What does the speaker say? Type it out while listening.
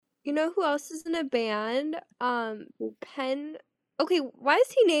You know who else is in a band? Penn. Okay, why is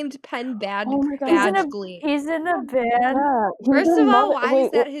he named Penn Oh my god. Badgley? He's in a band. Yeah, he's First of in all, Mother. why is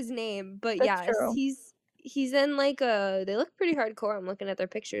Wait, that his name? But That's yes, true. he's in like they look pretty hardcore. I'm looking at their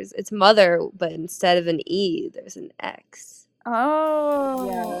pictures. It's Mother, but instead of an E, there's an X. Oh.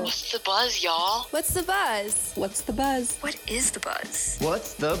 Yeah. What's the buzz, y'all? What's the buzz? What's the buzz? What is the buzz?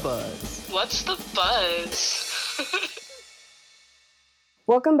 What's the buzz? What's the buzz?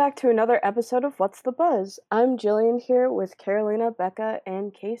 Welcome back to another episode of What's the Buzz? I'm Jillian here with Carolina, Becca,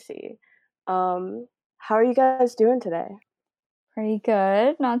 and Casey. How are you guys doing today? Pretty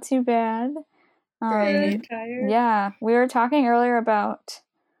good. Not too bad. Great. Tired? Yeah, we were talking earlier about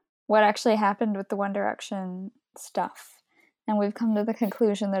what actually happened with the One Direction stuff, and we've come to the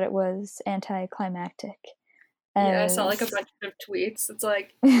conclusion that it was anticlimactic. Yeah, I saw like a bunch of tweets. It's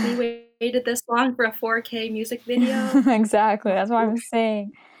like, we waited this long for a 4K music video. Exactly, that's what I'm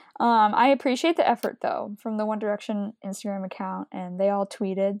saying. I appreciate the effort though from the One Direction Instagram account, and they all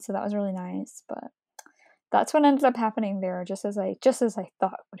tweeted, so that was really nice. But that's what ended up happening there, just as I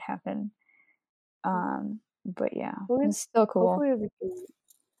thought would happen. But yeah, it's still cool.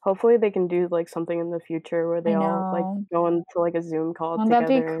 Hopefully they can do like something in the future where they all like go into like a Zoom call together.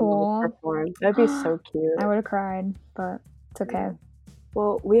 That'd be cool. And, like, perform. That'd be so cute. I would have cried, but it's okay. Yeah.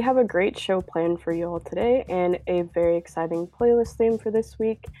 Well, we have a great show planned for you all today and a very exciting playlist theme for this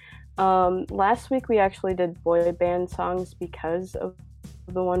week. Last week we actually did boy band songs because of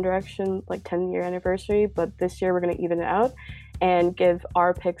the One Direction like 10-year anniversary, but this year we're going to even it out and give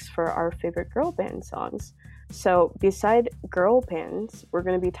our picks for our favorite girl band songs. So beside girl bands, we're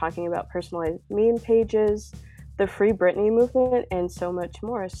going to be talking about personalized meme pages, the Free Britney movement, and so much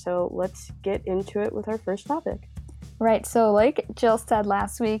more. So let's get into it with our first topic. Right, so like Jill said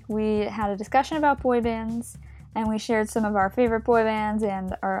last week, we had a discussion about boy bands, and we shared some of our favorite boy bands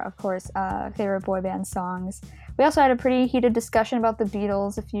and our, of course, favorite boy band songs. We also had a pretty heated discussion about the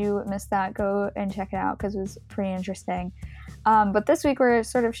Beatles. If you missed that, go and check it out because it was pretty interesting. But this week we're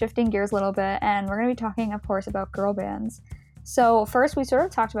sort of shifting gears a little bit, and we're going to be talking, of course, about girl bands. So first, we sort of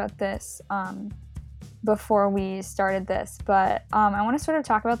talked about this before we started this, but I want to sort of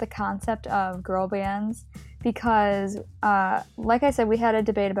talk about the concept of girl bands because, like I said, we had a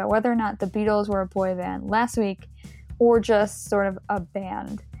debate about whether or not the Beatles were a boy band last week or just sort of a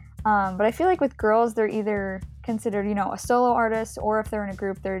band. But I feel like with girls, they're either considered, a solo artist, or if they're in a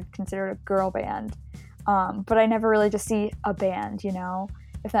group, they're considered a girl band. But I never really just see a band,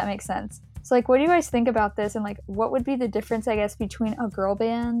 if that makes sense. So, like, what do you guys think about this? And, like, what would be the difference, I guess, between a girl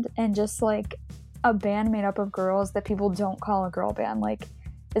band and just, like, a band made up of girls that people don't call a girl band? Like,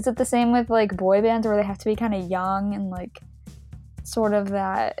 is it the same with, like, boy bands where they have to be kind of young and, like, sort of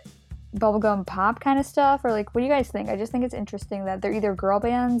that bubblegum pop kind of stuff? Or, like, what do you guys think? I just think it's interesting that they're either girl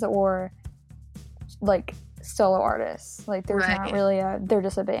bands or, like, solo artists. Like, there's not really they're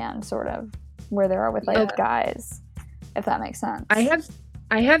just a band, sort of, where they are with like guys, if that makes sense.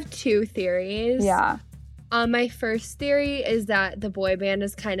 I have two theories. Yeah. My first theory is that the boy band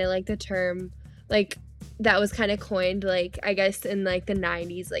is kind of like the term, like, that was kind of coined, like, I guess in like the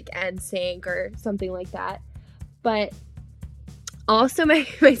 90s, like NSYNC or something like that. But also my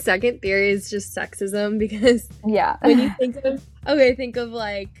second theory is just sexism, because when you think of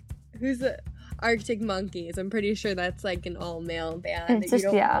like, who's the Arctic Monkeys, I'm pretty sure that's like an all-male band. It's just,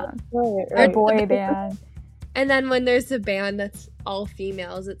 a boy band. And then when there's a band that's all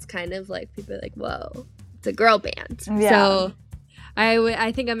females, it's kind of like, people are like, whoa, it's a girl band. Yeah. So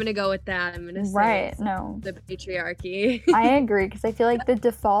I think I'm going to go with that. I'm going to say the patriarchy. I agree, because I feel like the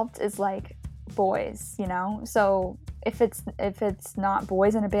default is like boys, So if it's not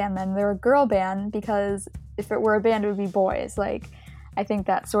boys in a band, then they're a girl band, because if it were a band, it would be boys. Like, I think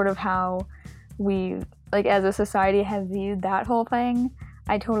that's sort of how we, like, as a society, have viewed that whole thing.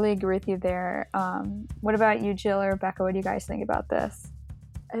 I totally agree with you there. What about you, Jill or Becca? What do you guys think about this?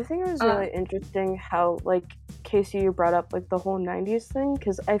 I think it was really interesting how, like, Casey, you brought up, like, the whole 90s thing,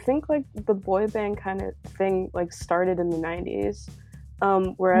 because I think, like, the boy band kind of thing, like, started in the 90s,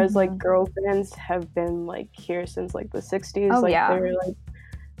 whereas, like, girl bands have been, like, here since, like, the 60s. They were, like,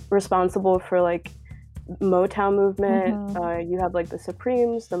 responsible for, like, Motown movement. You have like the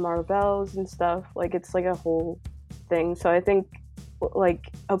Supremes, the Marvels and stuff. Like, it's like a whole thing. So I think like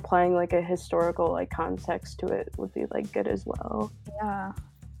applying like a historical like context to it would be like good as well. Yeah,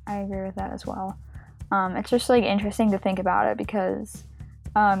 I agree with that as well. It's just like interesting to think about it, because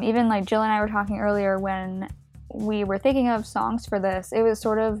even like Jill and I were talking earlier when we were thinking of songs for this, it was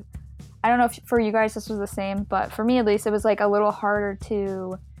sort of, I don't know if for you guys this was the same, but for me at least, it was like a little harder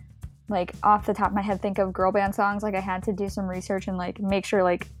to, like, off the top of my head think of girl band songs. Like, I had to do some research and like make sure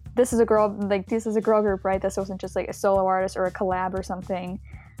like this is a girl group, right? This wasn't just like a solo artist or a collab or something.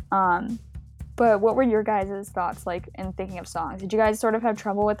 But what were your guys' thoughts like in thinking of songs? Did you guys sort of have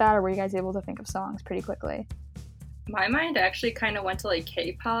trouble with that, or were you guys able to think of songs pretty quickly? My mind actually kind of went to like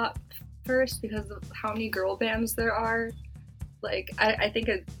K-pop first because of how many girl bands there are. Like I think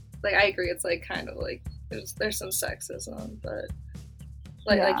it, like I agree, it's like kind of like there's some sexism, but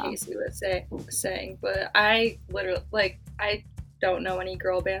like Casey was saying, but I literally like I don't know any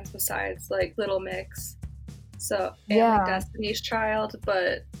girl bands besides like Little Mix, so and like Destiny's Child,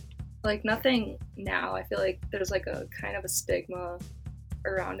 but like nothing now. I feel like there's like a kind of a stigma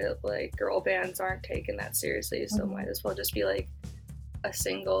around it, like girl bands aren't taken that seriously, so might as well just be like a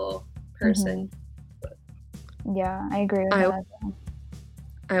single person. Yeah, I agree with that.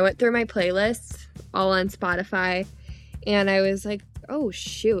 I went through my playlists all on Spotify, and I was like, oh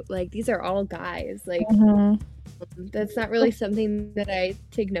shoot, like these are all guys. Like that's not really something that I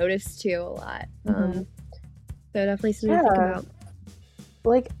take notice to a lot. So definitely something to think about.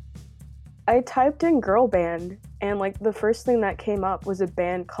 Like I typed in girl band, and like the first thing that came up was a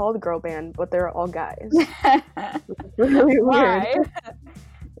band called Girl Band, but they're all guys. Really weird.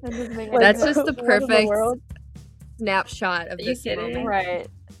 That's just the perfect snapshot of this moment. Right.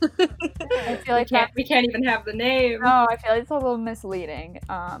 I feel like we can't even have the name. No, I feel like it's a little misleading.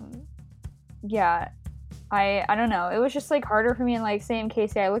 Yeah, I don't know. It was just like harder for me, and like same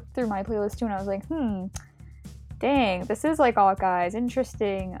Casey, I looked through my playlist too, and I was like, dang, this is like all guys.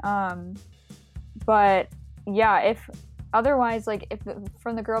 Interesting. But yeah, if otherwise, like if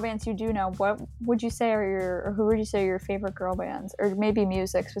from the girl bands you do know, what would you say or who would you say are your favorite girl bands, or maybe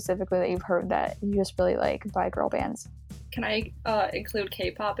music specifically that you've heard that you just really like by girl bands? Can I include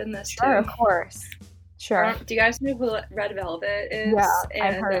K-pop in this too? Sure, of course. Sure. Do you guys know who Red Velvet is? Yeah,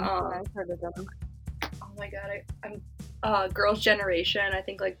 and, I've heard of them. Oh my god, I'm Girls' Generation. I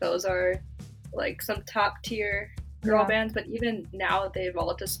think like those are like some top tier girl bands, but even now they've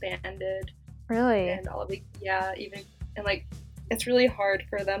all disbanded. Really? And all the and like it's really hard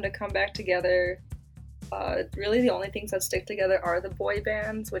for them to come back together. Really the only things that stick together are the boy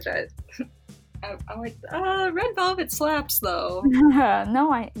bands, which I'm like, Red Velvet slaps though. No,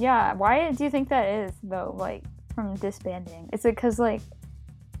 why do you think that is though? Like from disbanding, is it because like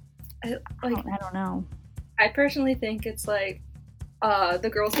I don't know. I personally think it's like the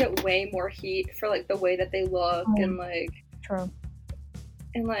girls get way more heat for like the way that they look and like true,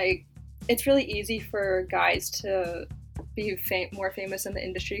 and like it's really easy for guys to be more famous in the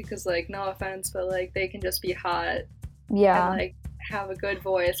industry because like no offense, but like they can just be hot, and like have a good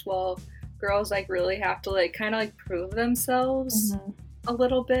voice. Well, girls like really have to like kind of like prove themselves a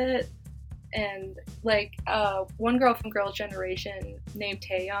little bit, and like one girl from Girls' Generation named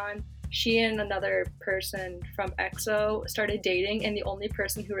Taeyeon, she and another person from EXO started dating, and the only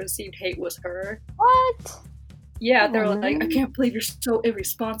person who received hate was her. What? Yeah, they were like, I can't believe you're so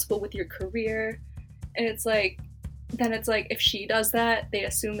irresponsible with your career. And it's like, then it's like, if she does that, they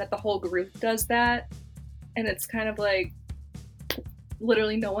assume that the whole group does that. And it's kind of like,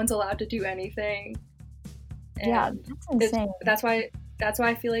 literally no one's allowed to do anything. And yeah, that's insane. That's why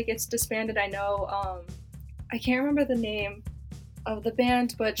I feel like it's disbanded. I know, I can't remember the name of the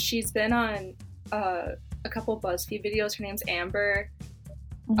band, but she's been on a couple BuzzFeed videos. Her name's Amber.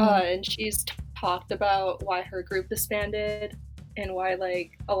 And she's talked about why her group disbanded and why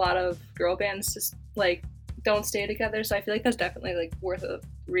like a lot of girl bands just like don't stay together. So I feel like that's definitely like worth a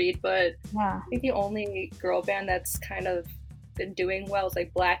read. But I think the only girl band that's kind of been doing well is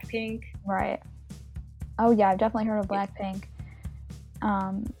like Blackpink. Right. Oh yeah, I've definitely heard of Blackpink.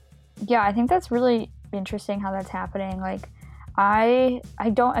 Yeah, I think that's really interesting how that's happening. Like I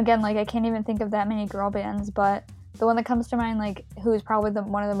don't, again, like I can't even think of that many girl bands, but the one that comes to mind, like, who is probably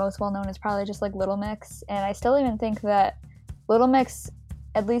one of the most well-known is probably just, like, Little Mix. And I still even think that Little Mix,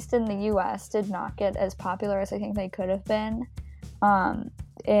 at least in the U.S., did not get as popular as I think they could have been.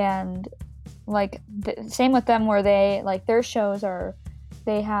 And, like, same with them where they, like, their shows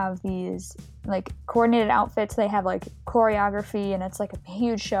they have these, like, coordinated outfits. They have, like, choreography, and it's, like, a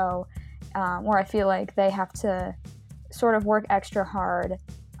huge show where I feel like they have to sort of work extra hard.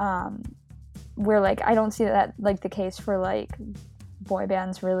 Where like I don't see that like the case for like boy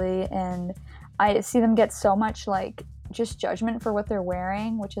bands really, and I see them get so much like just judgment for what they're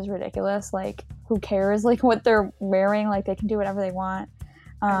wearing, which is ridiculous. Like who cares like what they're wearing? Like they can do whatever they want.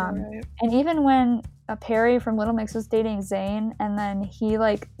 And even when Perry from Little Mix was dating Zayn, and then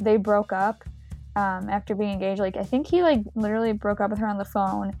they broke up after being engaged. Like I think he like literally broke up with her on the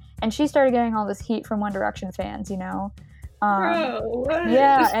phone, and she started getting all this heat from One Direction fans, you know. Bro, what?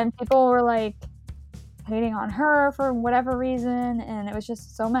 Yeah, and people were like, hating on her for whatever reason, and it was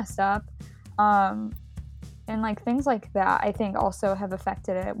just so messed up. And like things like that, I think also have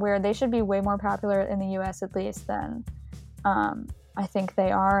affected it, where they should be way more popular in the US at least than I think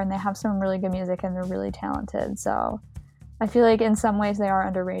they are, and they have some really good music and they're really talented. So I feel like in some ways they are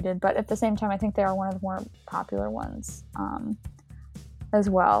underrated, but at the same time I think they are one of the more popular ones as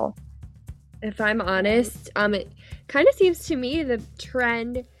well. If I'm honest, it kind of seems to me the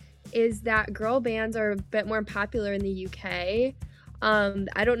trend is that girl bands are a bit more popular in the UK.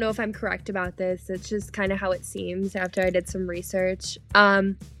 I don't know if I'm correct about this. It's just kind of how it seems after I did some research.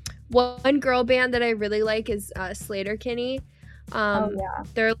 One girl band that I really like is Sleater-Kinney.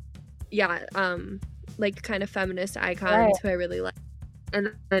 They're like kind of feminist icons who I really like.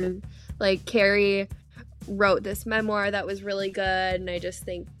 And then like Carrie wrote this memoir that was really good, and I just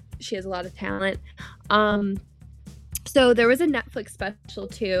think she has a lot of talent. So there was a Netflix special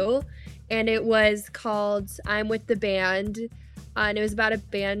too, and it was called I'm With the Band, and it was about a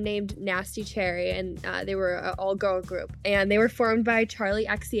band named Nasty Cherry, and they were an all-girl group, and they were formed by Charlie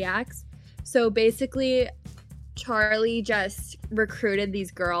XCX. So basically Charlie just recruited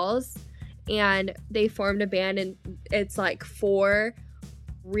these girls and they formed a band, and it's like 4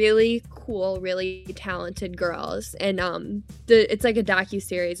 really cool, really talented girls, and it's like a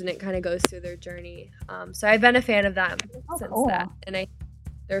docu-series, and it kind of goes through their journey. So I've been a fan of them since that, and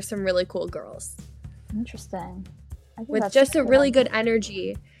there's some really cool girls. Interesting. With just a really good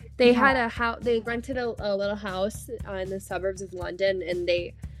energy. They had a house. They rented a little house in the suburbs of London, and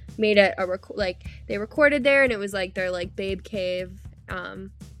they made it they recorded there, and it was like their like babe cave, and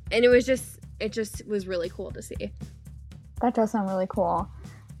it just was really cool to see. That does sound really cool.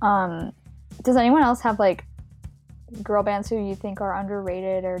 Does anyone else have like girl bands who you think are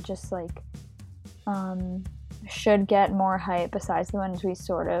underrated or just like should get more hype besides the ones we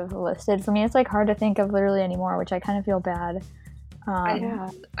sort of listed? For me, it's like hard to think of literally anymore, which I kind of feel bad. I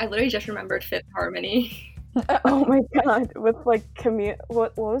literally just remembered Fifth Harmony. Oh my god, with like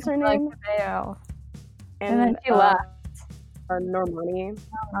what was her name? Cabello. And then she left. Normani.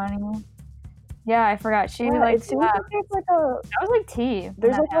 Yeah, I forgot. She it seems like there's like that was like tea.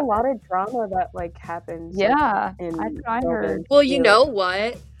 There's like a lot of drama that like happens. Yeah, like, I heard. Well, you know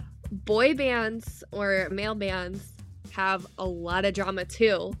what? Boy bands or male bands have a lot of drama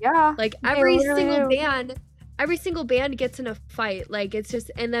too. Yeah, like every single band gets in a fight. Like it's just,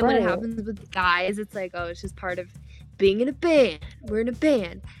 and then when it happens with guys, it's like, oh, it's just part of being in a band. We're in a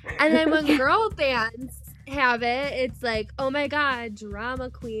band. And then when girl bands have it, it's like, oh my god, drama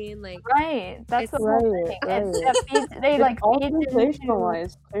queen. Like that's the whole thing. They like all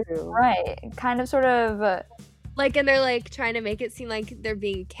sensationalized too. Right, kind of sort of. Like, and they're like trying to make it seem like they're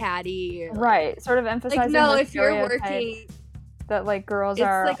being catty. Or, right, sort of emphasizing. Like, no, if you're working, that like girls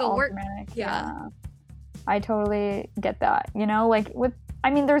are like a work. Yeah, I totally get that. You know, like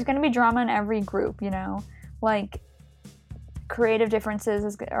there's going to be drama in every group. You know, like creative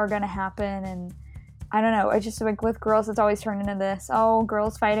differences are going to happen, and I don't know. It's just like with girls, it's always turned into this. Oh,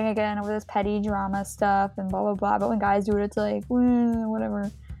 girls fighting again over this petty drama stuff and blah blah blah. But when guys do it, it's like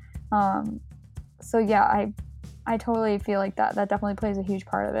whatever. So yeah, I totally feel like that definitely plays a huge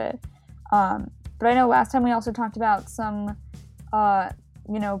part of it. But I know last time we also talked about some,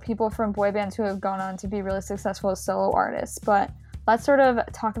 people from boy bands who have gone on to be really successful as solo artists. But let's sort of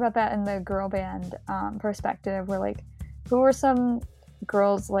talk about that in the girl band perspective, where like, who are some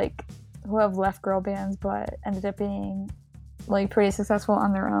girls like who have left girl bands but ended up being like pretty successful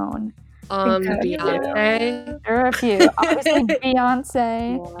on their own? Beyonce. There are a few. Obviously,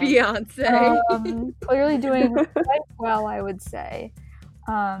 Beyonce. Beyonce. Clearly doing quite well, I would say.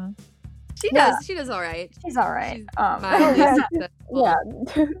 She does all right. She's all right.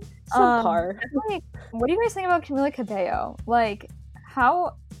 Subpar. What do you guys think about Camila Cabello? Like,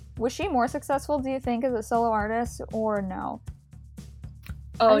 how was she more successful, do you think, as a solo artist, or no?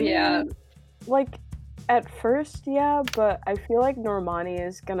 Oh, yeah. Like, at first, yeah, but I feel like Normani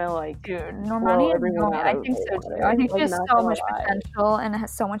is gonna like. Dude, Normani is going. I think so too. I think she has so much potential and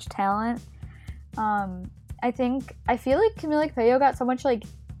has so much talent. I feel like Camila Cabello got so much like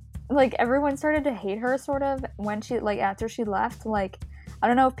everyone started to hate her sort of when she like after she left. Like, I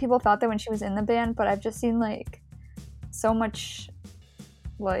don't know if people thought that when she was in the band, but I've just seen like so much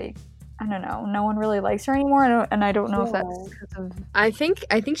like. I don't know. No one really likes her anymore, and I don't know if that's because of. I think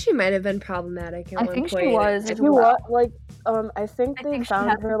she might have been problematic. I think she was. You know what? Like, I think they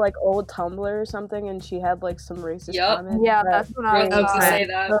found her like old Tumblr or something, and she had like some racist comments. Yeah, that's what I was about to say.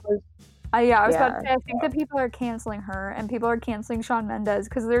 That. I was about to say. I think that people are canceling her, and people are canceling Shawn Mendes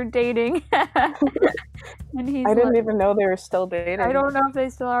because they're dating. And he's. I didn't even know they were still dating. I don't know if they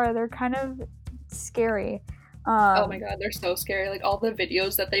still are. They're kind of scary. Oh my god, they're so scary. Like all the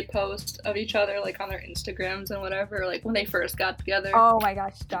videos that they post of each other, like on their Instagrams and whatever, like when they first got together. Oh my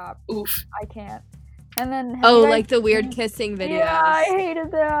gosh, stop. Oof. I can't. And then like the weird kissing videos. Yeah, I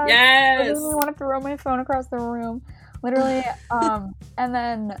hated that. Yes. I really want to throw my phone across the room. Literally. And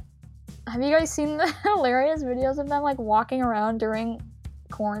then have you guys seen the hilarious videos of them like walking around during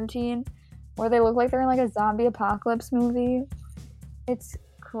quarantine where they look like they're in like a zombie apocalypse movie? It's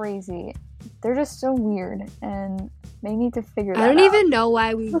crazy. They're just so weird, and they need to figure that out. I don't even know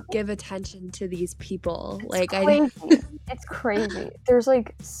why we give attention to these people. It's crazy. There's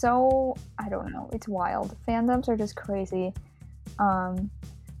like I don't know. It's wild. Fandoms are just crazy. But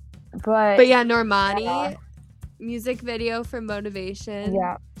yeah, Normani music video for Motivation.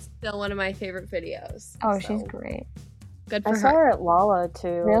 Yeah, still one of my favorite videos. Oh, so she's great. Good for I her. saw her at Lala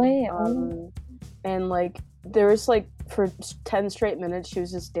too. Really? And like there was like for 10 straight minutes she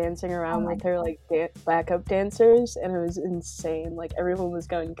was just dancing around with her like backup dancers, and it was insane. Like everyone was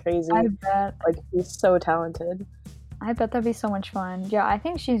going crazy. I bet. Like she's so talented. I bet that'd be so much fun. Yeah, I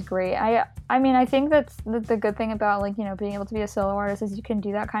think she's great. I mean, I think that's the good thing about like, you know, being able to be a solo artist is you can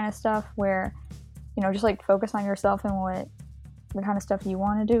do that kind of stuff where, you know, just like focus on yourself and the kind of stuff you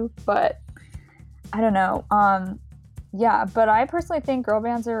want to do. But I don't know. Yeah, but I personally think girl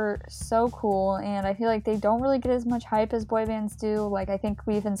bands are so cool, and I feel like they don't really get as much hype as boy bands do. Like, I think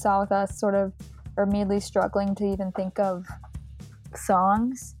we even saw with us sort of are immediately struggling to even think of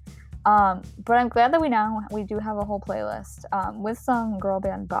songs. But I'm glad that we do have a whole playlist with some girl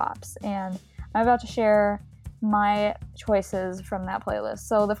band bops, and I'm about to share my choices from that playlist.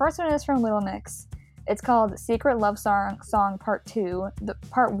 So the first one is from Little Mix. It's called Secret Love Song Part 2. The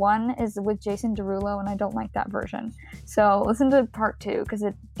Part 1 is with Jason Derulo, and I don't like that version. So listen to Part 2, because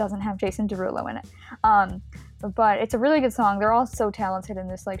it doesn't have Jason Derulo in it. But it's a really good song. They're all so talented, and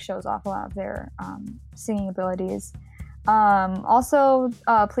this like shows off a lot of their singing abilities. Also,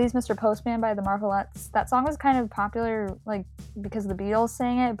 Please Mr. Postman by the Marvelettes. That song was kind of popular like because the Beatles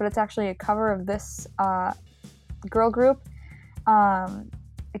sang it, but it's actually a cover of this girl group.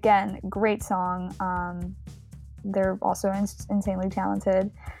 Again, great song. They're also insanely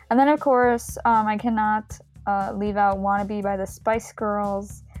talented. And then, of course, I cannot leave out Wannabe by the Spice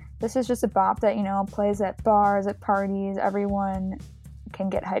Girls. This is just a bop that, you know, plays at bars, at parties. Everyone can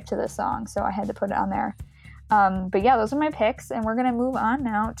get hyped to this song, so I had to put it on there. But yeah, those are my picks, and we're going to move on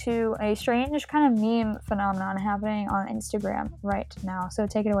now to a strange kind of meme phenomenon happening on Instagram right now. So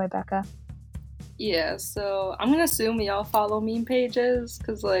take it away, Becca. Yeah, so I'm gonna assume we all follow meme pages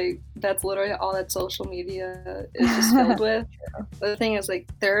because like that's literally all that social media is just filled with. But the thing is, like,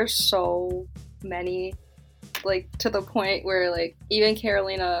 there are so many, like to the point where like even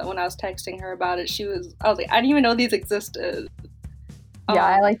Carolina, when I was texting her about it, I was like, I didn't even know these existed. Yeah,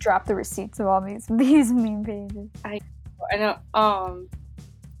 I like dropped the receipts of all these meme pages. I know.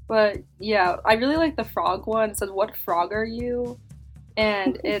 But yeah, I really like the frog one. It says, "What frog are you?"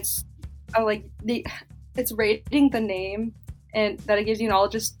 And it's it's rating the name, and that it gives you all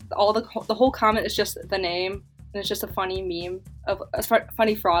the whole comment is just the name, and it's just a funny meme of a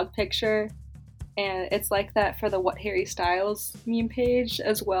funny frog picture, and it's like that for the What Harry Styles meme page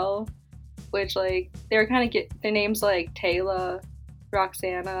as well, which like they were kind of get their names like Taylor,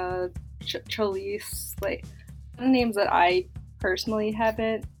 Roxana, Charlize, like names that I personally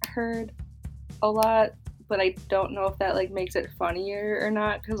haven't heard a lot. But I don't know if that like makes it funnier or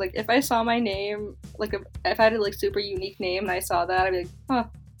not, because like if I saw my name, like if I had a like super unique name and I saw that, I'd be like,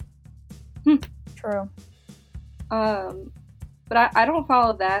 huh. True. But I don't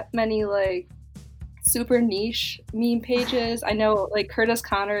follow that many like super niche meme pages. I know like Curtis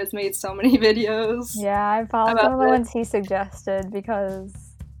Connor has made so many videos. Yeah, I followed some of the ones he suggested because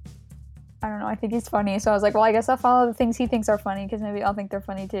I don't know, I think he's funny. So I was like, well, I guess I'll follow the things he thinks are funny because maybe I'll think they're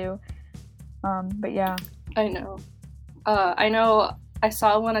funny too. But yeah. I know. I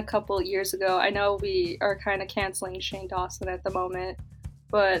saw one a couple years ago. I know we are kind of canceling Shane Dawson at the moment,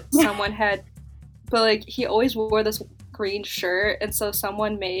 but like he always wore this green shirt, and so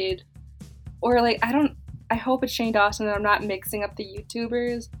someone made, or like I hope it's Shane Dawson and I'm not mixing up the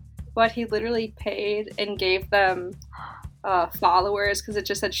YouTubers, but he literally paid and gave them followers because it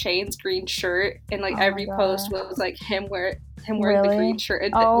just said Shane's green shirt, and like every post was like him wearing really? the green shirt,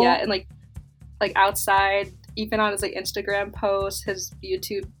 and and like outside, even on his like Instagram posts, his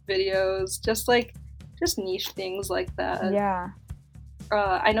YouTube videos, just niche things like that. Yeah.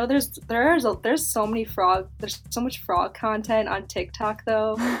 I know there's so much frog content on TikTok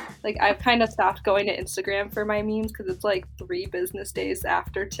though. Like I've kind of stopped going to Instagram for my memes because it's like 3 business days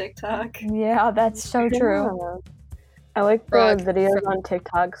after TikTok. Yeah, that's so true. I like the videos on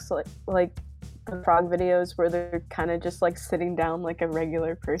TikToks like the frog videos where they're kind of just like sitting down like a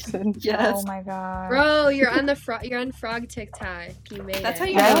regular person. Yes. Oh my god. Bro, you're on frog TikTok. You made That's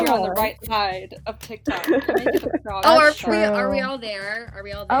it. how you know you're on the Yeah. right side of TikTok. You make it a frog. Oh, That's are we true. all there? Are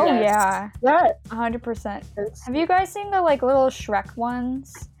we all there? Oh Yes. yeah, Yeah. 100%. It's, Have you guys seen the like little Shrek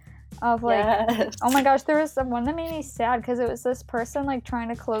ones? Of like, Yes. oh my gosh, there was one that made me sad because it was this person like trying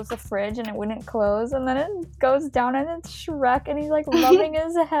to close the fridge and it wouldn't close, and then it goes down and it's Shrek and he's like rubbing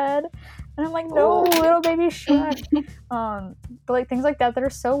his head, and I'm like, no, little baby Shrek. But like things like that are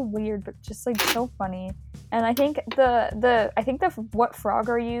so weird, but just like so funny. And I think the What Frog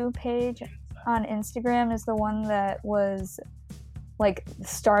Are You page on Instagram is the one that was like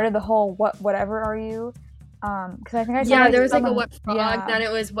started the whole whatever are you. Because I think I saw Yeah, there was like a someone- what frog, yeah. then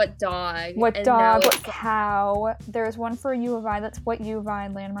it was what dog. What and dog? now What it's- cow? There's one for U of I. That's what U of I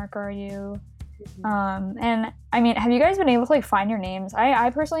landmark are you? And I mean, have you guys been able to like find your names? I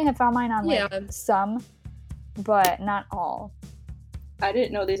personally have found mine on like Yeah. some, but not all. I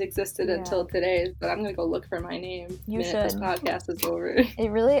didn't know these existed Yeah. until today, but I'm gonna go look for my name. You the minute This should. podcast is over. It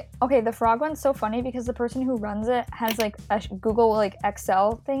really okay. The frog one's so funny because the person who runs it has like a Google like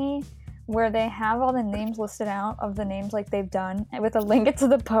Excel thingy where they have all the names listed out of the names like they've done with a link to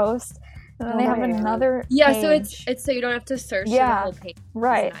the post, and then Oh they have my God. another Yeah, page. so it's so you don't have to search the Yeah. whole page.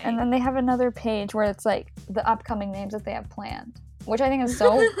 Right, Nice. and then they have another page where it's like the upcoming names that they have planned, which I think is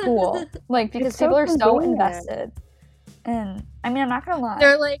so cool. Like because It's so people are so convenient. invested, and I mean I'm not gonna lie,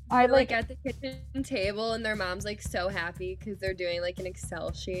 They're like I they're, like like at the kitchen table and their mom's like so happy because they're doing like an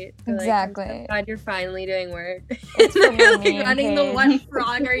Excel sheet. They're like, Exactly. I'm so glad you're finally doing work. It's from They're the like meme running the page. What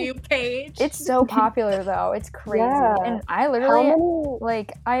Frog Are You page. it's so popular though. It's crazy, Yeah. and I how literally many?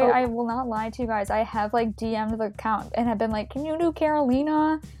 like Oh. I will not lie to you guys. I have like DM'd the account and have been like, can you do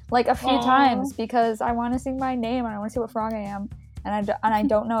Carolina like a few Aw. times because I want to see my name and I want to see what frog I am. And I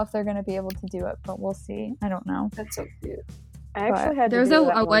don't know if they're gonna be able to do it, but we'll see. I don't know. That's so cute. I actually had to There's do a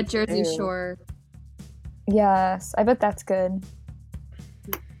that Wet once, Jersey too. Shore. Yes, I bet that's good.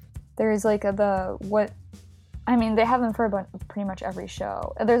 There's like the what, I mean, they have them for pretty much every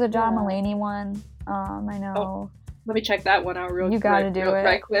show. There's a John Yeah. Mulaney one. I know. Let me check that one out real You quick. gotta do it.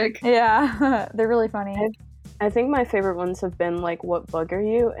 right quick. Yeah, they're really funny. I think my favorite ones have been like what bug are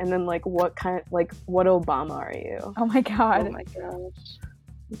you, and then like what Obama are you? Oh my god. Oh my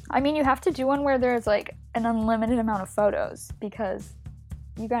gosh. I mean, you have to do one where there's like an unlimited amount of photos because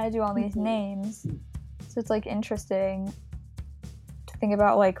you gotta do all these Mhm. names. So it's like interesting to think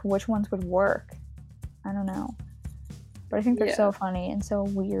about like which ones would work. I don't know. But I think they're Yeah. so funny and so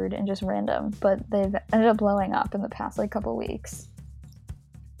weird and just random. But they've ended up blowing up in the past like couple weeks.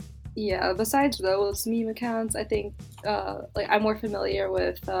 Yeah, besides those meme accounts, I think like I'm more familiar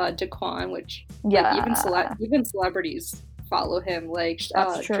with Daquan, which Yeah. like, even celebrities follow him. Like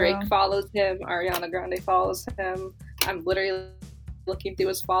That's true. Drake follows him, Ariana Grande follows him. I'm literally looking through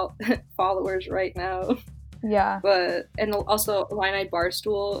his followers right now. Yeah. But and also Illini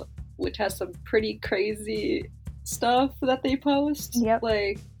Barstool, which has some pretty crazy stuff that they post. Yep.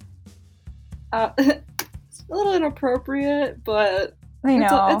 Like it's a little inappropriate, but I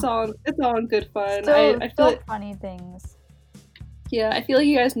know. it's all in good fun. Still, I feel still like, funny things. yeah, I feel like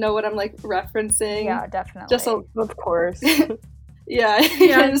you guys know what I'm like referencing. Yeah, definitely. Just a, Of course. yeah,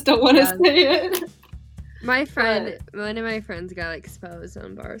 Yeah, I just don't want to yeah. say it. My friend, one of my friends got exposed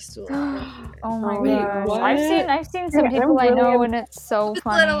on Barstool. Oh my Wait, gosh. what? I've seen some Yeah, people I'm I know really- and it's so It was a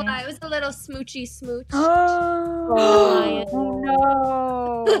little, funny. it was a little smoochy smooch. Oh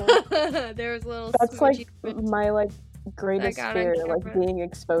no. There was a little. That's smoochy like smooch. my like greatest got on fear, like camera. being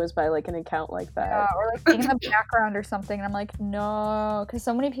exposed by like an account like that. Yeah, or like being in the background or something, and I'm like, no, because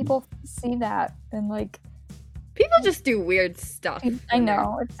so many people see that and like, People just do weird stuff. I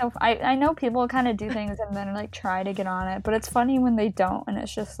know it's so. I know people kind of do things and then like try to get on it, but it's funny when they don't, and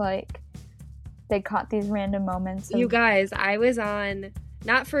it's just like they caught these random moments. You Of, guys, I was on,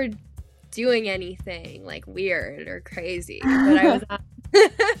 not for doing anything like weird or crazy, but I was on.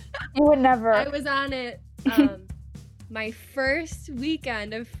 you would never. I was on it. My first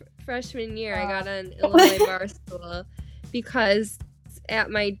weekend of freshman year, I got on Illinois Barstool because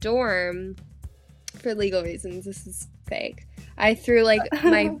at my dorm, for legal reasons, this is fake. I threw like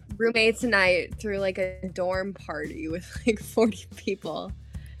my roommates and I threw like a dorm party with like 40 people,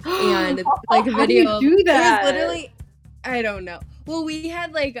 and like a How do you video. do that? It was literally, I don't know. Well, we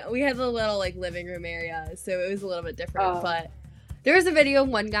had the little like living room area, so it was a little bit different. Oh. But there was a video of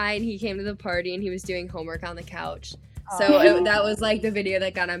one guy and he came to the party and he was doing homework on the couch. Oh. So that was like the video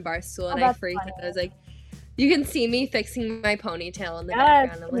that got on Barstool, and I that's freaked funny. out. I was like, You can see me fixing my ponytail in the Yes,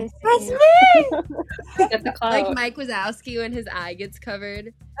 background. I'm we like, see that's you. me! Get the clout. Like Mike Wazowski when his eye gets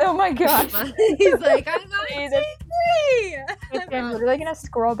covered. Oh my gosh. He's like, I'm on Please, TV! I'm literally gonna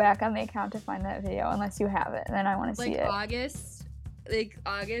scroll back on the account to find that video unless you have it, and then I want to see Like it.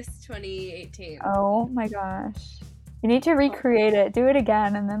 August 2018. Oh my gosh. You need to recreate it. Do it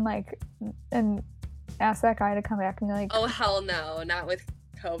again, and then and ask that guy to come back and be like, Oh hell no, not with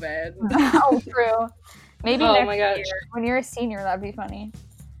COVID. oh, true. Maybe Oh next my gosh. year when you're a senior, that'd be funny.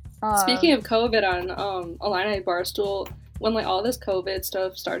 Speaking of COVID on Illini Barstool, when like all this COVID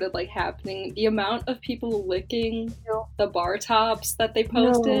stuff started like happening, the amount of people licking the bar tops that they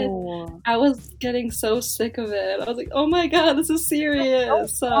posted, No. I was getting so sick of it. I was like, oh my god, this is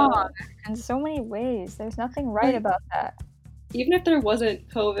serious. wrong in so many ways. There's nothing right about that. Even if there wasn't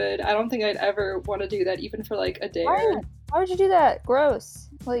COVID, I don't think I'd ever want to do that, even for like a day. Why would you do that? Gross.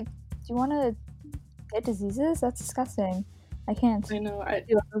 Like, do you want to get diseases? That's disgusting. I can't I know.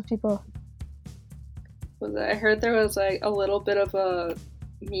 deal with those people. I heard there was like a little bit of a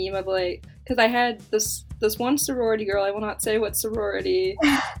meme of like, because I had this one sorority girl. I will not say what sorority,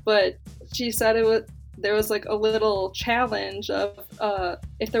 but she said there was like a little challenge of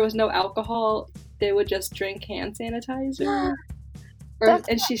if there was no alcohol, they would just drink hand sanitizer.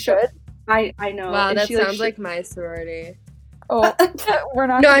 And she showed. I know. Wow, and that she, sounds like my sorority. Oh, we're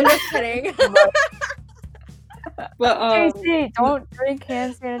not. No, I'm just kidding. But Casey, don't drink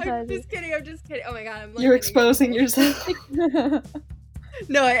hand I'm sanitizer. just kidding. Oh my god, I'm like you're getting exposing it. yourself.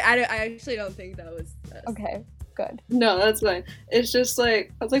 No, I actually don't think that was us. Okay, good. No, that's fine. It's just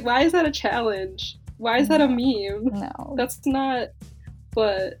like, I was like, why is that a challenge? Why is that a meme? No, That's not.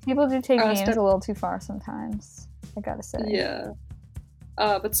 But people do take memes step- a little too far sometimes. I gotta say. yeah.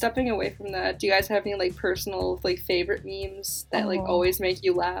 But stepping away from that, do you guys have any like personal like favorite memes that like Oh. always make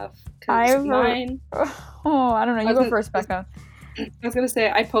you laugh? 'Cause I've- mine. Oh, I don't know. You go first, Becca. I was gonna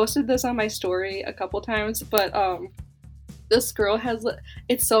say I posted this on my story a couple times, but this girl has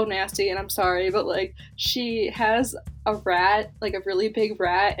it's so nasty, and I'm sorry, but like she has a rat, like a really big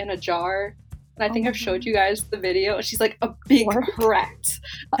rat in a jar. And I think I've showed you guys the video. And she's like a big rat.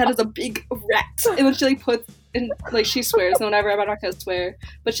 That is a big rat. And then she like puts and like she swears and whatever. I'm not gonna swear,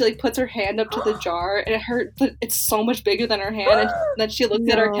 but she like puts her hand up to the jar, and it's so much bigger than her hand. And then she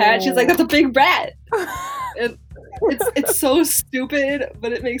looks at her cat. And she's like, "That's a big rat." And it's so stupid,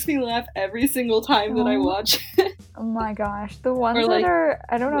 but it makes me laugh every single time that I watch it. Oh my gosh, the ones Or, like, that are.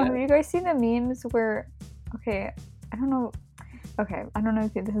 I don't know. yeah. Have you guys seen the memes where? Okay, I don't know. Okay, I don't know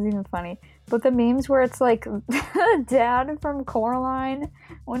if this is even funny, but the memes where it's like dad from Coraline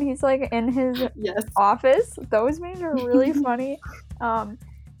when he's like in his Yes. office, those memes are really funny.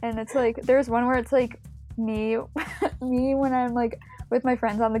 And it's like there's one where it's like me when I'm like with my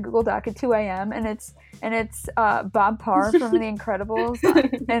friends on the Google Doc at 2 a.m. and it's Bob Parr from The Incredibles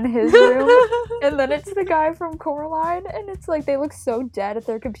in his room, and then it's the guy from Coraline, and it's like they look so dead at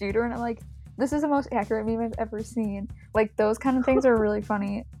their computer, and I'm like, this is the most accurate meme I've ever seen. Like, those kind of things are really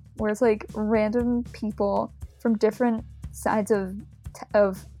funny, where it's like random people from different sides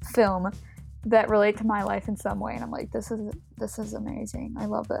of film that relate to my life in some way, and I'm like, this is amazing. I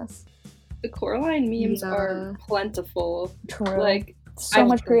love this. The Coraline memes Yeah. are plentiful. True. Like so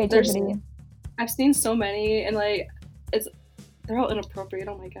much creativity. I've seen so many, and like they're all inappropriate.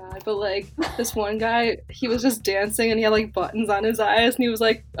 Oh my god! But like this one guy, he was just dancing, and he had like buttons on his eyes, and he was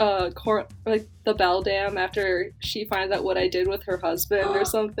like like the Belle Dam after she finds out what I did with her husband or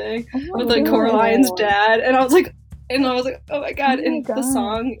something with like Coraline's dad, and I was like, oh my god! Oh my And the God.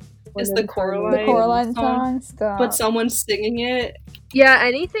 song is the Coraline, The Coraline song. Stop. but someone's singing it. Yeah,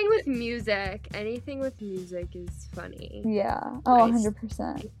 anything with music is funny. Yeah. Oh, Nice.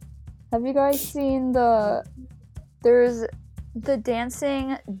 100%. Have you guys seen there's the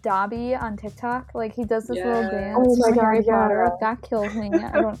dancing Dobby on TikTok? Like, he does this little Yeah. dance Oh my from Harry God, yeah. Potter. That kills me.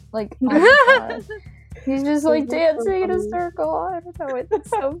 I don't like. Oh my God. He's just like That's so dancing in a funny. circle. I don't know. It's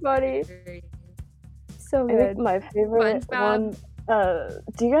so funny. So I good. think my favorite SpongeBob. one.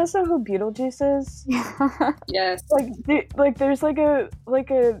 Do you guys know who Beetlejuice is? Yes. Like there's like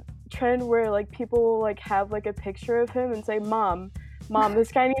a trend where like people like have like a picture of him and say, Mom,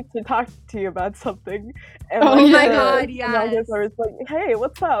 this guy needs to talk to you about something. And Oh like, my God, the yes. youngest are just like, hey,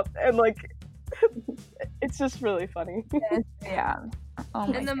 what's up? And like it's just really funny. Yeah. Oh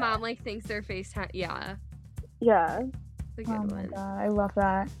my And the God. mom like thinks their FaceTime. Yeah, Yeah. it's a good Oh my one. God. I love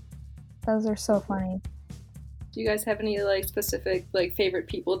that. Those are so funny. Do you guys have any like specific like favorite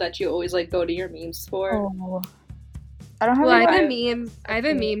people that you always like go to your memes for? Oh. I don't have Well, I any. have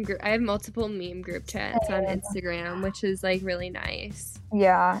a meme group. I have multiple meme group chats on Instagram, which is like really nice.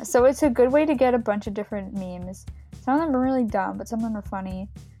 Yeah, so it's a good way to get a bunch of different memes. Some of them are really dumb, but some of them are funny.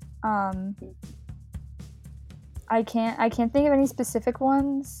 I can't think of any specific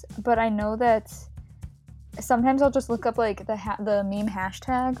ones, but I know that sometimes I'll just look up like the meme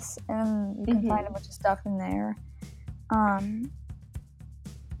hashtags, and you can find a bunch of stuff in there.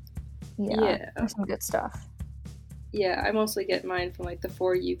 Yeah, there's some good stuff. Yeah, I mostly get mine from like the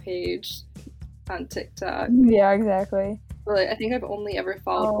For You page on TikTok. Yeah, exactly. But like, I think I've only ever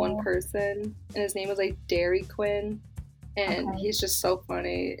followed one person, and his name was like Dairy Quinn, and he's just so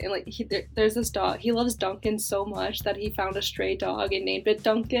funny. And like there's this dog. He loves Duncan so much that he found a stray dog and named it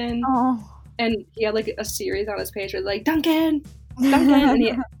Duncan. Oh. And he had like a series on his page where like Duncan, and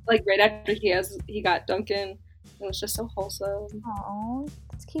he like right after he got Duncan. It was just so wholesome. Oh,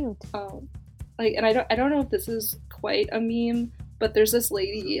 that's cute. Like, and I don't know if this is quite a meme, but there's this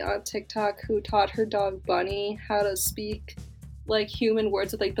lady on TikTok who taught her dog Bunny how to speak like human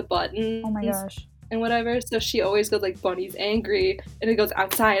words with like the buttons. Oh my gosh. And whatever. So she always goes like Bunny's angry, and it goes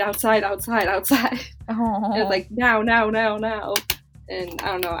outside, outside, outside, outside. Oh. And it's like now, now, now, now. And I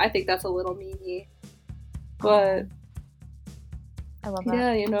don't know. I think that's a little memey, but I love that.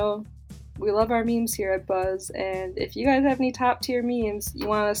 Yeah, you know. We love our memes here at Buzz, and if you guys have any top tier memes you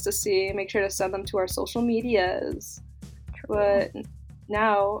want us to see, make sure to send them to our social medias. True. But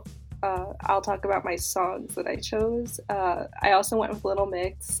now I'll talk about my songs that I chose. I also went with Little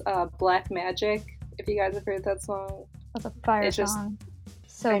Mix, Black Magic, if you guys have heard that song. That's a fire song.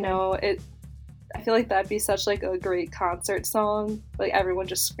 So I know it. I feel like that'd be such like a great concert song, like everyone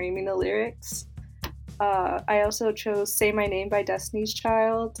just screaming the lyrics. I also chose Say My Name by Destiny's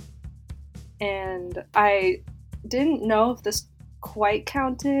Child. And I didn't know if this quite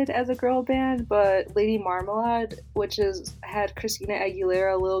counted as a girl band, but Lady Marmalade, which had Christina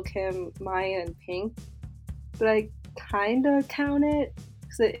Aguilera, Lil' Kim, Maya, and Pink. But I kind of count it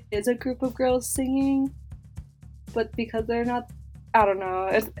because it is a group of girls singing. But because they're not, I don't know,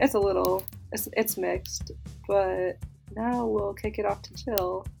 it's a little, it's mixed. But now we'll kick it off to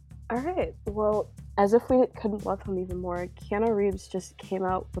Jill. All right, well, as if we couldn't love him even more, Keanu Reeves just came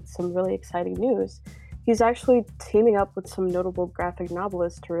out with some really exciting news. He's actually teaming up with some notable graphic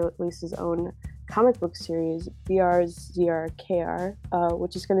novelists to release his own comic book series, BRZRKR,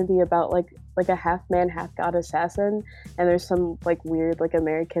 which is going to be about like a half-man, half-god assassin, and there's some like weird like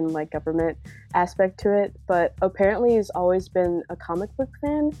American like government aspect to it. But apparently he's always been a comic book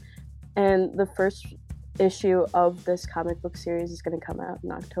fan, and the first issue of this comic book series is going to come out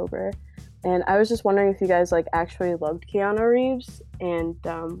in October. And I was just wondering if you guys like actually loved Keanu Reeves, and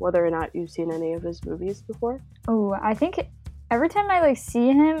whether or not you've seen any of his movies before. Oh, I think every time I like see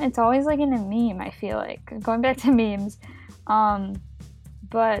him, it's always like in a meme. I feel like going back to memes,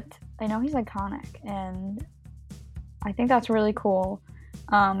 but I know he's iconic, and I think that's really cool.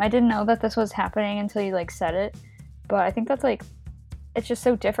 I didn't know that this was happening until you like said it, but I think that's like it's just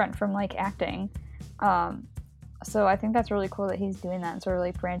so different from like acting. So I think that's really cool that he's doing that and sort of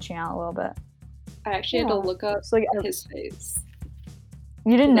like branching out a little bit. I actually had to look up like his face.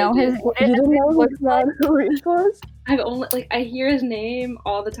 You didn't know his? You didn't know who Keanu was? I've only like I hear his name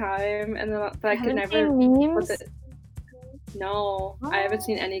all the time, and then but I could never. Memes? No, I haven't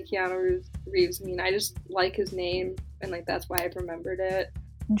seen any Keanu Reeves meme. I just like his name, and like that's why I've remembered it.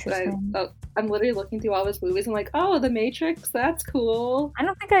 Interesting. But I'm literally looking through all his movies. I'm like, oh, The Matrix. That's cool. I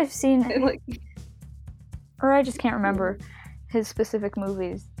don't think I've seen. And, like, or I just can't remember his specific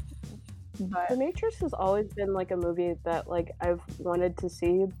movies. But The Matrix has always been like a movie that like I've wanted to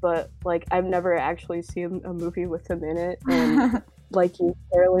see, but like I've never actually seen a movie with him in it. And like you,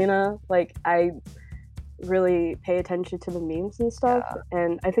 Carolina, like I really pay attention to the memes and stuff. Yeah.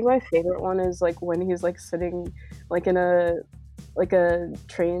 And I think my favorite one is like when he's like sitting like in a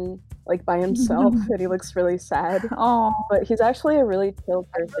train like by himself and he looks really sad. Oh, but he's actually a really chill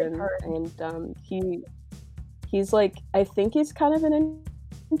person, and he's like, I think he's kind of an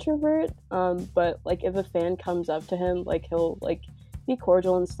introvert, but like if a fan comes up to him, like he'll like be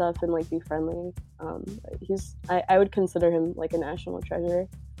cordial and stuff and like be friendly. I would consider him like a national treasure.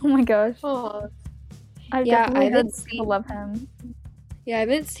 Oh my gosh. Oh. I love him. Yeah, I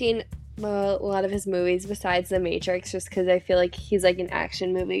haven't seen a lot of his movies besides The Matrix, just because I feel like he's like an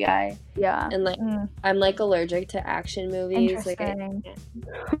action movie guy. Yeah. And like I'm like allergic to action movies. Like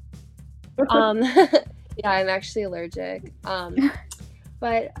yeah, I'm actually allergic.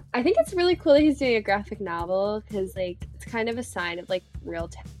 But I think it's really cool that he's doing a graphic novel, because like it's kind of a sign of like real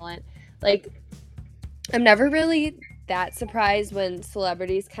talent. Like I'm never really that surprised when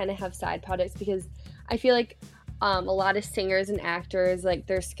celebrities kind of have side projects, because I feel like a lot of singers and actors, like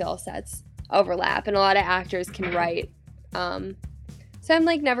their skill sets overlap, and a lot of actors can write. So I'm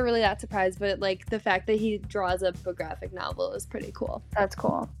like never really that surprised, but like the fact that he draws up a graphic novel is pretty cool. That's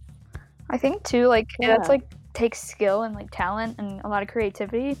cool. I think too, like that's like takes skill and like talent and a lot of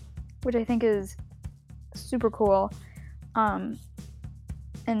creativity, which I think is super cool. And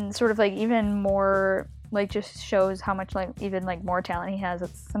sort of like even more like just shows how much like even like more talent he has.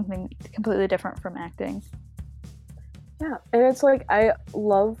 It's something completely different from acting. Yeah, and it's like I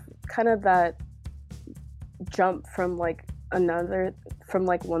love kind of that jump from like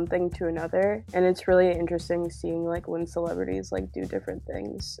one thing to another, and it's really interesting seeing like when celebrities like do different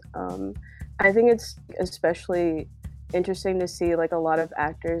things. I think it's especially interesting to see like a lot of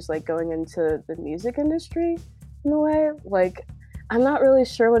actors like going into the music industry in a way. Like I'm not really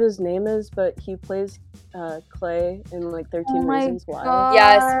sure what his name is, but he plays Clay in like 13 Reasons Why.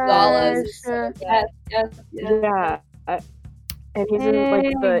 Yes, Wallows. Yeah. And he's in like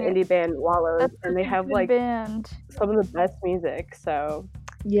the indie band Wallows, and they have like some of the best music. So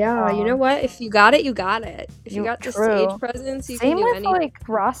yeah, you know what? If you got it, you got it. If you got the stage presence, you can do anything. Same with like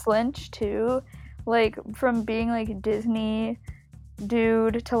Ross Lynch too, like from being like a Disney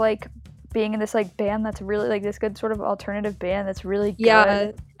dude to like being in this like band that's really like this good sort of alternative band that's really good.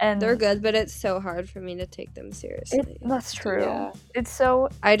 Yeah, and they're good, but it's so hard for me to take them seriously. That's true. Yeah. It's so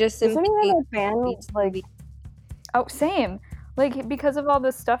I just isn't he in a band like same. Like because of all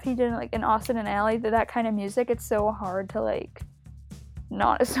the stuff he did like in Austin and Ally, that kind of music, it's so hard to like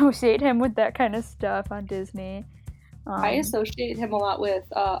not associate him with that kind of stuff on Disney. I associate him a lot with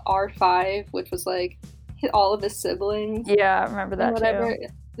R5, which was like all of his siblings. Yeah, I remember that too.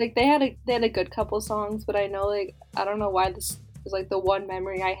 Like they had a good couple songs, but I know like I don't know why this is like the one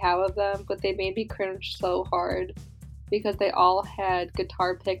memory I have of them, but they made me cringe so hard because they all had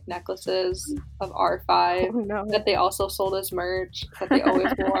guitar pick necklaces of R5 that they also sold as merch that they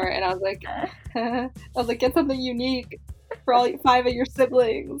always wore, and I was like, get something unique for all 5 of your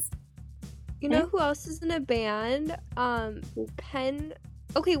siblings. You know who else is in a band? Penn.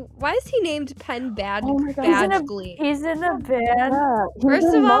 Okay, why is he named Penn Badgley? He's in a band. Yeah, First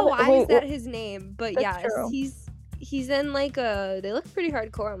of all, why is that his name? But That's yes, true. he's in like they look pretty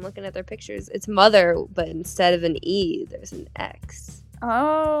hardcore. I'm looking at their pictures. It's Mother, but instead of an E, there's an X.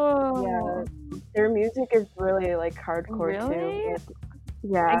 Oh. Yeah. Their music is really like hardcore Really? too.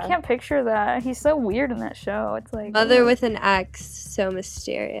 Yeah. I can't picture that. He's so weird in that show. It's like Mother with an X, so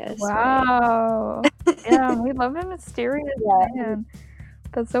mysterious. Right? wow. Yeah, we love a mysterious man.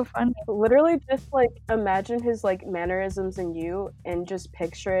 That's so funny. Literally just like imagine his like mannerisms in You and just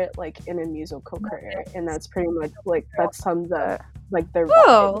picture it like in a musical career, and that's pretty much like that sums up like their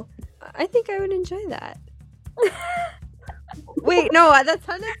Oh, I think I would enjoy that. Wait, no, that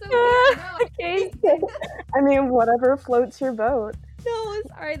sounded so weird. No, I mean, whatever floats your boat. No,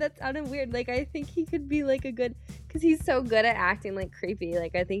 sorry, that sounded weird. Like, I think he could be like a good, because he's so good at acting like creepy.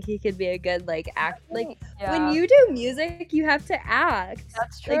 Like, I think he could be a good like act. Like, when you do music, you have to act.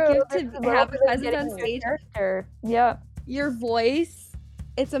 That's true. Like, you have to have a presence on stage. Yeah. Your voice,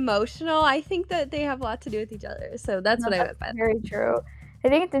 it's emotional. I think that they have a lot to do with each other. So that's what I meant by that. Very true. I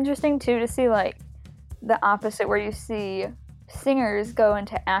think it's interesting too to see like the opposite, where you see singers go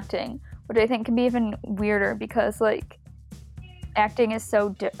into acting, which I think can be even weirder because like acting is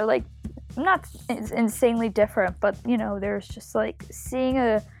so like not insanely different, but you know, there's just like seeing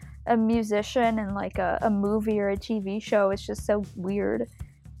a musician in like a movie or a TV show, it's just so weird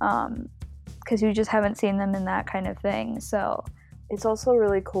because you just haven't seen them in that kind of thing. So it's also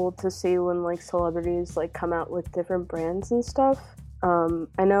really cool to see when like celebrities like come out with different brands and stuff.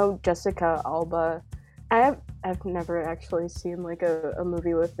 I know Jessica Alba, I've never actually seen like a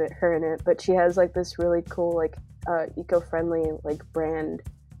movie with her in it, but she has like this really cool like eco-friendly like brand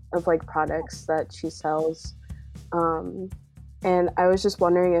of like products that she sells, and I was just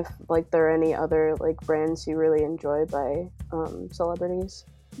wondering if like there are any other like brands you really enjoy by celebrities.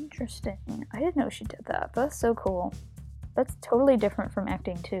 Interesting. I didn't know she did that. That's so cool. That's totally different from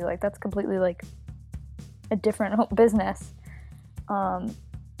acting too. Like that's completely like a different business.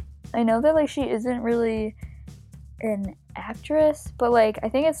 I know that like she isn't really an actress, but like I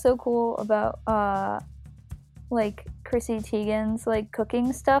think it's so cool about like Chrissy Teigen's like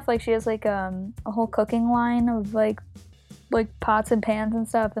cooking stuff. Like she has like a whole cooking line of like pots and pans and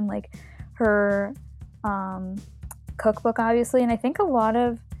stuff, and like her cookbook obviously. And I think a lot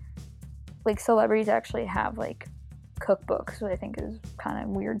of like celebrities actually have like cookbooks, which I think is kind of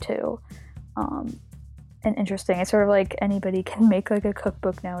weird too. And interesting. It's sort of like anybody can make like a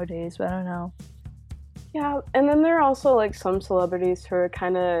cookbook nowadays, but I don't know. Yeah, and then there are also like some celebrities who are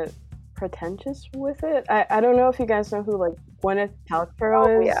kind of pretentious with it. I don't know if you guys know who like Gwyneth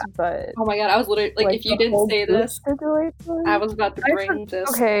Paltrow is, but Oh my god, I was literally like if you the whole didn't say Goop this, situation. I was about to bring this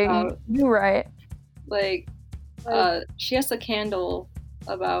Okay, out. you're right. Like, she has a candle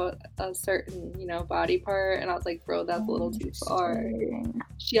about a certain, body part, and I was like, bro, that's a little too far.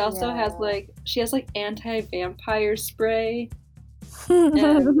 She also has like anti-vampire spray.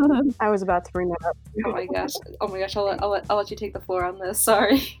 And, I was about to bring that up. oh my gosh, I'll let you take the floor on this.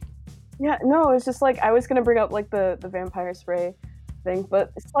 Sorry. Yeah, no, it's just like I was gonna bring up like the vampire spray thing,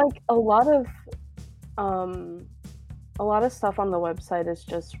 but it's like a lot of stuff on the website is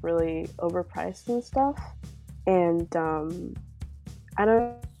just really overpriced and stuff, and I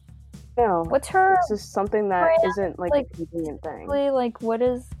don't know. What's her? It's just something that brand? isn't like Like, a convenient thing. Like, what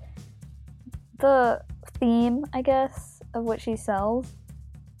is the theme, I guess, of what she sells?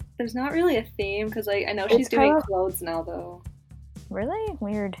 There's not really a theme because like I know It's she's doing kinda- clothes now though. Really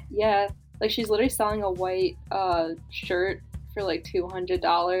weird. Yeah, like she's literally selling a white shirt for like $200,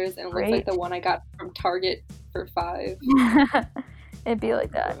 and it looks Great. like the one I got from Target for $5. It'd be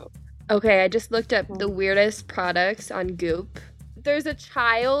like that. Okay, I just looked up the weirdest products on Goop. There's a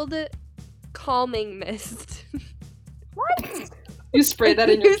child calming mist. What? You spray that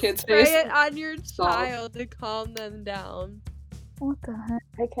in your You kid's spray face. it on your Stop. child to calm them down. What the heck?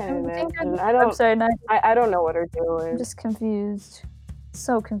 I can't I think imagine. I don't. website and I don't know what her deal I'm is. just confused.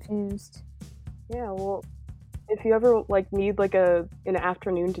 So confused. Yeah, well, if you ever like need like an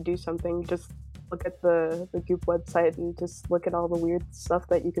afternoon to do something, just look at the Goop website and just look at all the weird stuff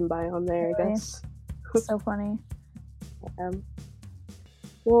that you can buy on there. I Really? guess. So funny.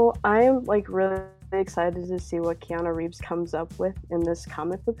 Well, I am like really excited to see what Keanu Reeves comes up with in this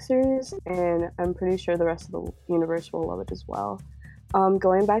comic book series, and I'm pretty sure the rest of the universe will love it as well.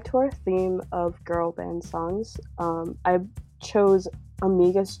 Going back to our theme of girl band songs, I chose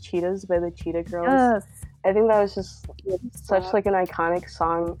Amigas Cheetahs by the Cheetah Girls. Yes. I think that was just such like an iconic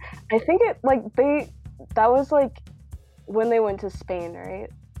song. I think it like that was like when they went to Spain, right?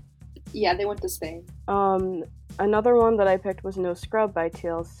 Yeah, they went to Spain. Another one that I picked was No Scrub by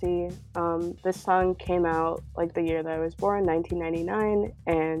TLC. This song came out like the year that I was born, 1999,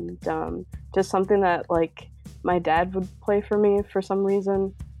 and just something that like my dad would play for me for some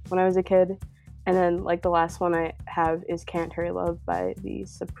reason when I was a kid. And then like the last one I have is Can't Hurry Love by the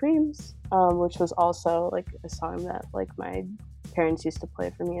Supremes, which was also like a song that like my parents used to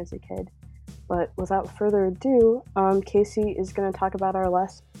play for me as a kid. But without further ado, Casey is going to talk about our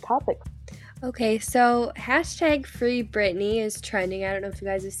last topic. Okay, so hashtag Free Britney is trending. I don't know if you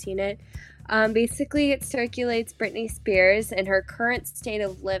guys have seen it. Basically, it circulates Britney Spears and her current state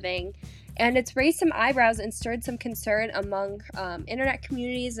of living, and it's raised some eyebrows and stirred some concern among internet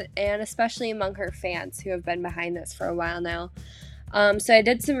communities and especially among her fans who have been behind this for a while now. So I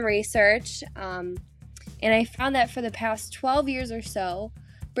did some research, and I found that for the past 12 years or so,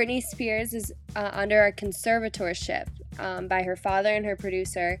 Britney Spears is under a conservatorship by her father and her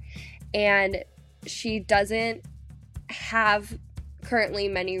producer, and she doesn't have currently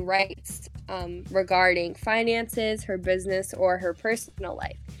many rights regarding finances, her business, or her personal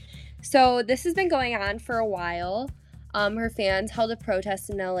life. So this has been going on for a while. Her fans held a protest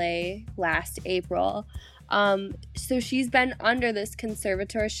in LA last April. So she's been under this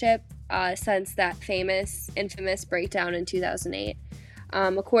conservatorship since that infamous breakdown in 2008.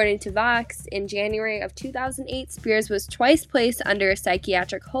 According to Vox, in January of 2008, Spears was twice placed under a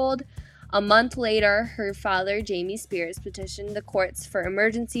psychiatric hold. A month later, her father, Jamie Spears, petitioned the courts for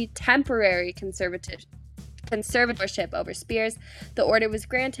emergency temporary conservatorship over Spears. The order was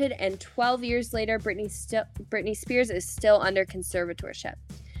granted, and 12 years later, Britney Spears is still under conservatorship.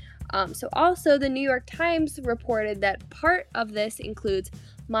 So also, the New York Times reported that part of this includes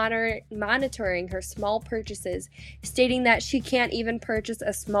monitoring her small purchases, stating that she can't even purchase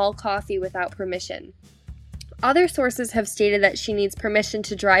a small coffee without permission. Other sources have stated that she needs permission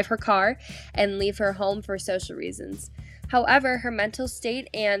to drive her car and leave her home for social reasons. However, her mental state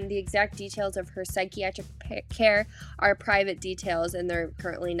and the exact details of her psychiatric care are private details, and they're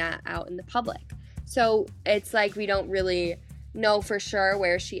currently not out in the public. So it's like we don't really know for sure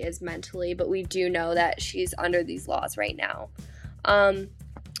where she is mentally, but we do know that she's under these laws right now.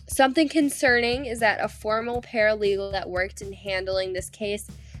 Something concerning is that a former paralegal that worked in handling this case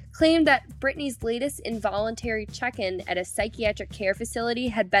claimed that Britney's latest involuntary check-in at a psychiatric care facility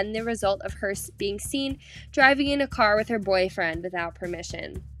had been the result of her being seen driving in a car with her boyfriend without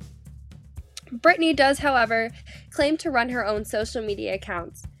permission. Britney does, however, claim to run her own social media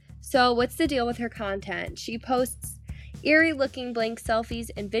accounts. So what's the deal with her content? She posts eerie looking blank selfies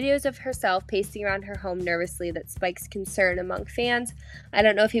and videos of herself pacing around her home nervously that spikes concern among fans. I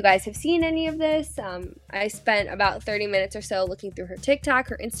don't know if you guys have seen any of this. I spent about 30 minutes or so looking through her TikTok,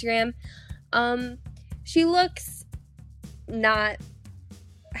 her Instagram. She looks not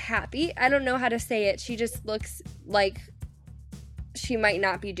happy. I don't know how to say it. She just looks like she might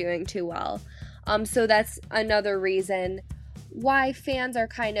not be doing too well. So that's another reason why fans are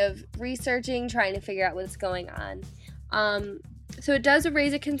kind of researching, trying to figure out what's going on. So it does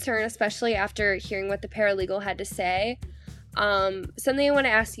raise a concern, especially after hearing what the paralegal had to say. Something I want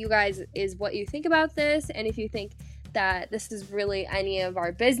to ask you guys is what you think about this, and if you think that this is really any of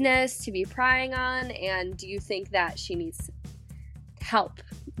our business to be prying on, and do you think that she needs help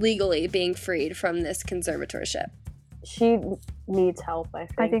legally being freed from this conservatorship? She needs help, I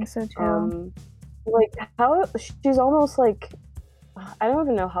think. I think so too. Like, how she's almost like, I don't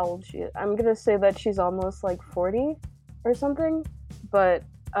even know how old she is. I'm gonna say that she's almost like 40 or something, but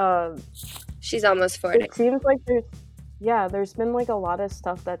she's almost 40. It seems like there's been like a lot of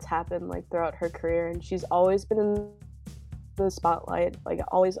stuff that's happened like throughout her career, and she's always been in the spotlight, like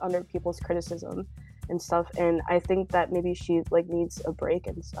always under people's criticism and stuff, and I think that maybe she like needs a break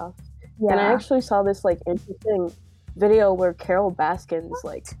and stuff. Yeah. And I actually saw this like interesting video where Carol Baskins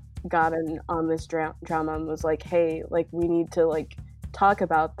like got in on this drama and was like, hey, like we need to like talk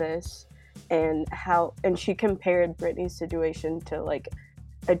about this, and she compared Britney's situation to like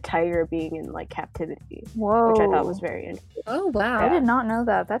a tiger being in like captivity. Whoa. Which I thought was very interesting. Oh wow. I did not know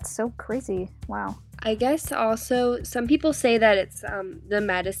that. That's so crazy. Wow. I guess also some people say that it's the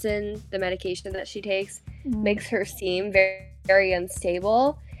medication that she takes makes her seem very, very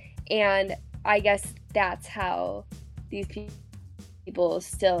unstable, and I guess that's how these people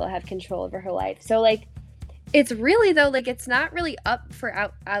still have control over her life. So like, it's really though, like it's not really up for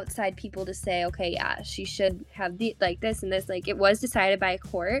outside people to say, okay, yeah, she should have like this and this. Like it was decided by a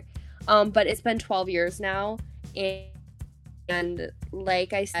court, but it's been 12 years now, and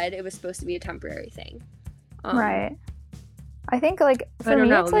like I said, it was supposed to be a temporary thing. Right. I think like for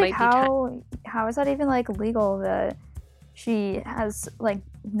me, it's like how is that even like legal that she has like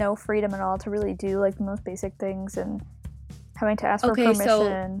no freedom at all to really do like the most basic things and having to ask for permission.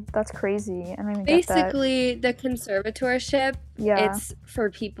 So that's crazy. I don't even get that. Basically, the conservatorship, it's for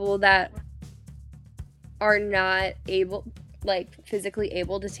people that are not able, like physically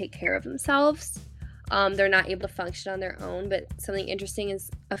able to take care of themselves. They're not able to function on their own. But something interesting is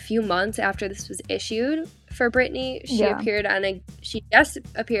a few months after this was issued for Britney, she just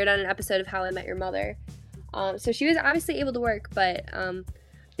appeared on an episode of How I Met Your Mother. So she was obviously able to work, but I'm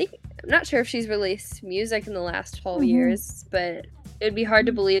not sure if she's released music in the last 12 years, but it'd be hard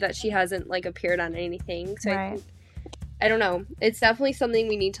to believe that she hasn't like appeared on anything. So I don't know. It's definitely something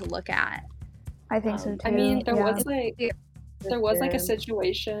we need to look at. I think so too. I mean, there was like a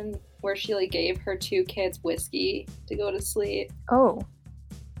situation where she like gave her 2 kids whiskey to go to sleep. Oh.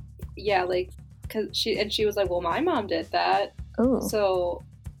 Yeah, like she was like, well, my mom did that. Oh. So,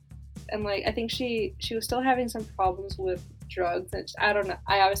 and like I think she was still having some problems with drugs, and I don't know.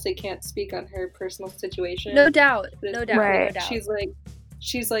 I obviously can't speak on her personal situation. No doubt. Right.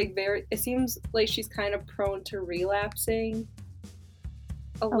 She's like very. It seems like she's kind of prone to relapsing.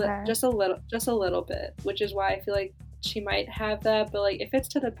 Just a little bit, which is why I feel like she might have that. But like, if it's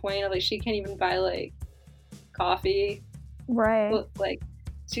to the point of like she can't even buy like coffee, right? Like,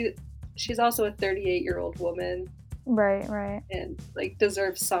 she's also a 38-year-old woman. Right. And like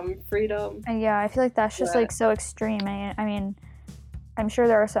deserves some freedom. And yeah, I feel like that's just like so extreme. I mean, I'm sure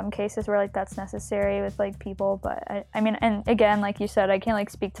there are some cases where like that's necessary with like people, but I mean, and again, like you said, I can't like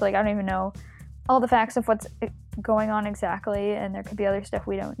speak to like, I don't even know all the facts of what's going on exactly, and there could be other stuff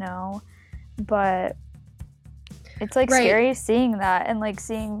we don't know, but it's like scary seeing that and like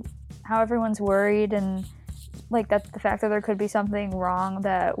seeing how everyone's worried, and like that's the fact that there could be something wrong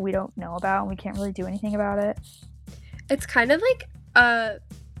that we don't know about and we can't really do anything about it. It's kind of like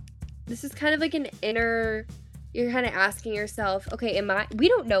this is kind of like an inner, you're kind of asking yourself, okay, we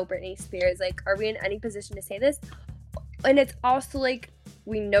don't know Britney Spears, like are we in any position to say this? And it's also like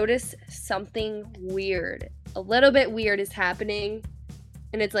we notice something weird, a little bit weird is happening,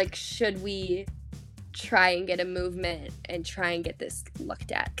 and it's like, should we try and get a movement and try and get this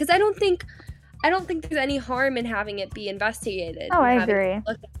looked at? Because I don't think there's any harm in having it be investigated. Oh, I agree.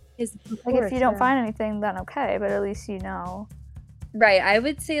 Like if you don't find anything, then okay, but at least you know. Right, I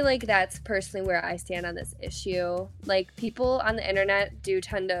would say like that's personally where I stand on this issue. Like people on the internet do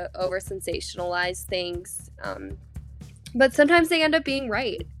tend to over sensationalize things, but sometimes they end up being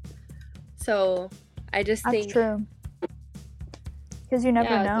right. So I just think that's true. Because you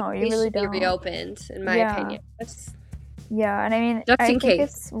never know. You really don't. Be reopened, in my opinion. Yeah, and I mean, Just I in think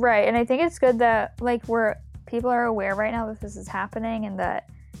case. it's right, and I think it's good that like people are aware right now that this is happening, and that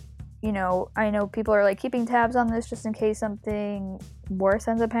I know people are like keeping tabs on this just in case something worse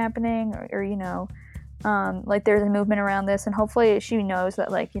ends up happening, or like there's a movement around this, and hopefully she knows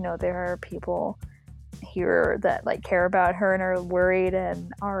that like there are people here that like care about her and are worried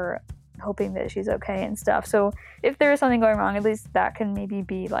and are hoping that she's okay and stuff. So if there is something going wrong, at least that can maybe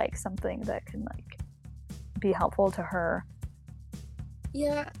be like something that can like be helpful to her.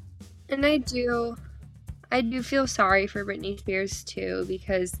 Yeah, and I do feel sorry for Britney Spears too,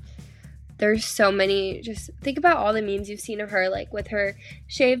 because there's so many, just think about all the memes you've seen of her, like with her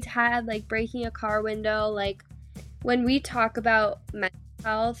shaved head, like breaking a car window. Like when we talk about mental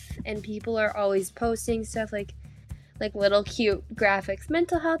health and people are always posting stuff like little cute graphics,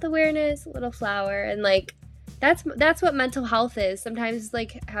 mental health awareness, little flower, and like that's what mental health is. Sometimes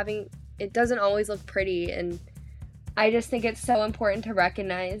like it doesn't always look pretty, and I just think it's so important to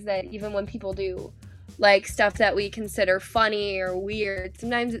recognize that even when people do like stuff that we consider funny or weird,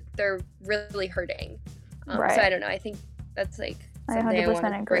 sometimes they're really hurting. Right. So I don't know. I think that's like I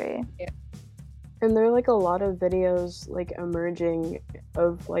 100% agree. And there are like a lot of videos like emerging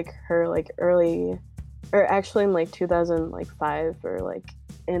of like her like early, or actually in like 2005 or like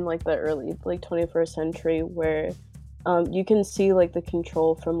in like the early like 21st century, where you can see like the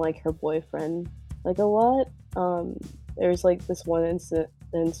control from like her boyfriend like a lot. There's like this one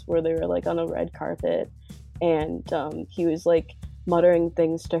instance where they were like on a red carpet, and he was like muttering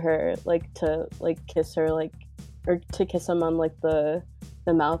things to her, like to like kiss her, like, or to kiss him on like the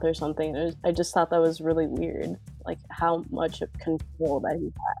mouth or something. I just thought that was really weird, like how much control that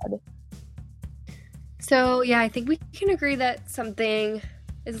he had. So yeah, I think we can agree that something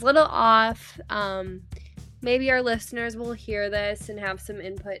is a little off. Maybe our listeners will hear this and have some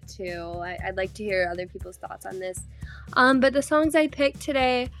input too. I'd like to hear other people's thoughts on this. But the songs I picked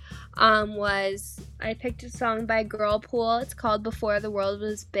today I picked a song by Girlpool. It's called Before the World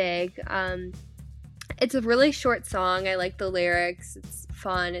Was Big. It's a really short song. I like the lyrics. It's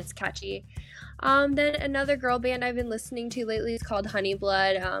fun. It's catchy. Then another girl band I've been listening to lately is called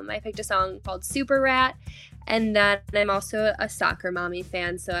Honeyblood. I picked a song called Super Rat. And then I'm also a Soccer Mommy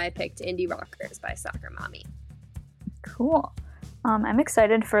fan, so I picked Indie Rockers by Soccer Mommy. Cool. I'm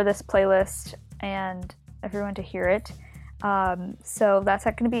excited for this playlist and everyone to hear it. So that's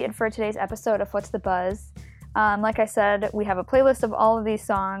going to be it for today's episode of What's the Buzz. Like I said, we have a playlist of all of these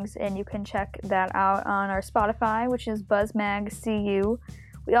songs, and you can check that out on our Spotify, which is BuzzMagCU.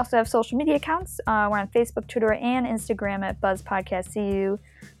 We also have social media accounts. We're on Facebook, Twitter, and Instagram at BuzzPodcastCU.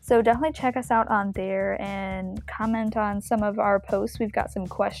 So definitely check us out on there and comment on some of our posts. We've got some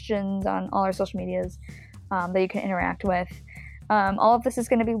questions on all our social medias that you can interact with. All of this is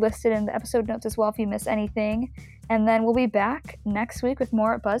going to be listed in the episode notes as well if you miss anything. And then we'll be back next week with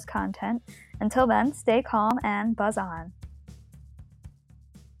more Buzz content. Until then, stay calm and buzz on.